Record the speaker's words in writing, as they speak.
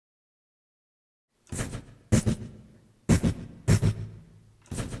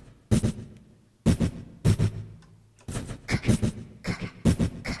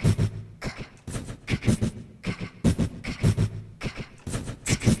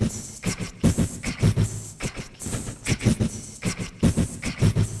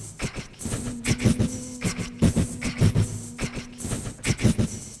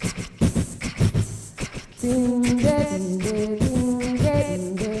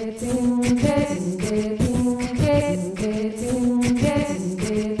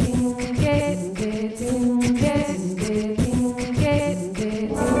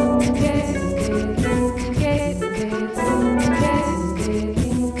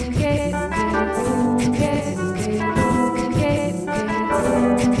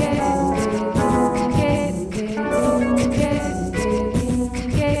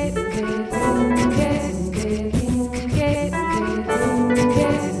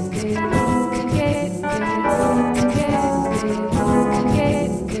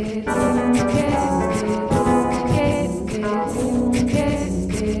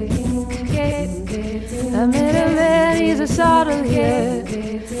I met a man, he's a salt of the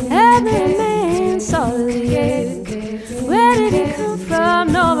earth. I met a man, salt of the earth. Where did he come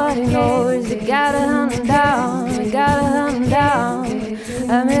from? Nobody knows. You gotta hunt him down, you gotta hunt him down.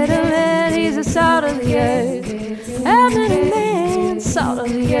 I met a man, he's a salt of the earth. I met a man, salt of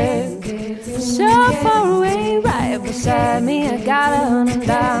the earth. So far away, right beside me. I gotta hunt him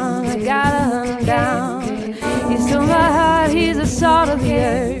down, I gotta hunt him down. He stole my heart, he's the salt of the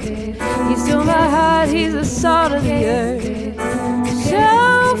earth. He stole my heart, he's the salt of the earth.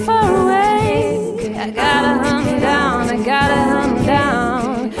 So far away, I gotta hunt him down, I gotta hunt him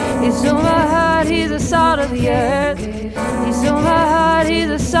down. He stole my heart, he's the salt of the earth. He stole my heart, he's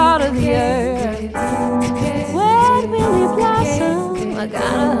the salt of the earth. When will he blossom? I gotta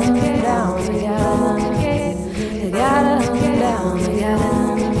hunt him down, I gotta hunt him. I gotta hunt him down, I gotta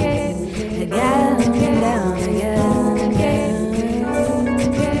hunt him. I gotta hunt him down, I gotta hunt him down.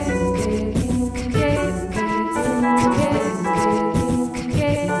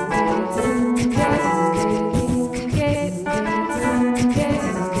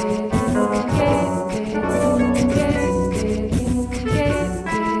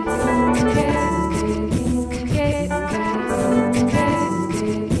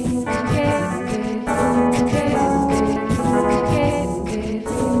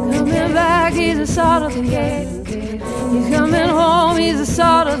 He's the salt of the earth. He's coming home, he's the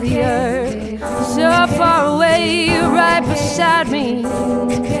salt of the earth. So far away, you're right beside me. He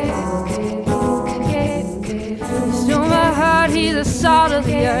stole my heart, he's the salt of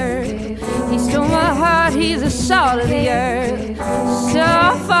the earth. He stole my heart, he's the salt of the earth. So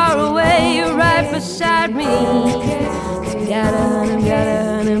far away, you're right beside me. I gotta hunt him, gotta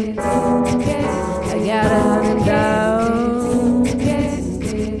hunt him. I gotta hunt him down.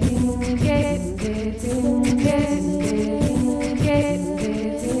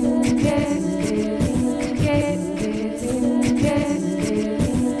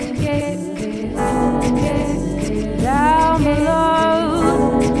 Down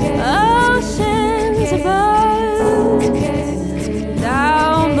below, oceans above.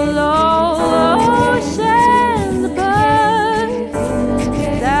 Down below, oceans above.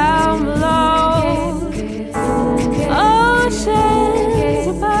 Down below, oceans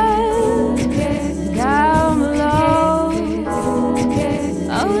above. Down below,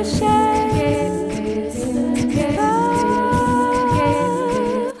 oceans above.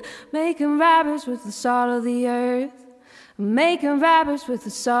 Making rappers with the salt of the earth. Making rappers with the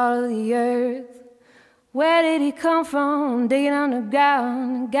salt of the earth. Where did he come from? Digging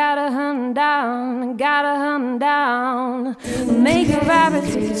underground. Gotta hunt him down, gotta hunt him down. Making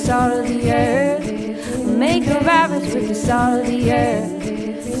rappers with the salt of the earth. Making rappers with the salt of the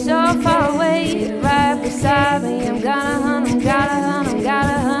earth. So far away, right beside me. I'm gonna hunt him, gotta hunt him,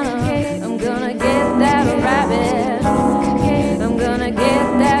 gotta hunt him.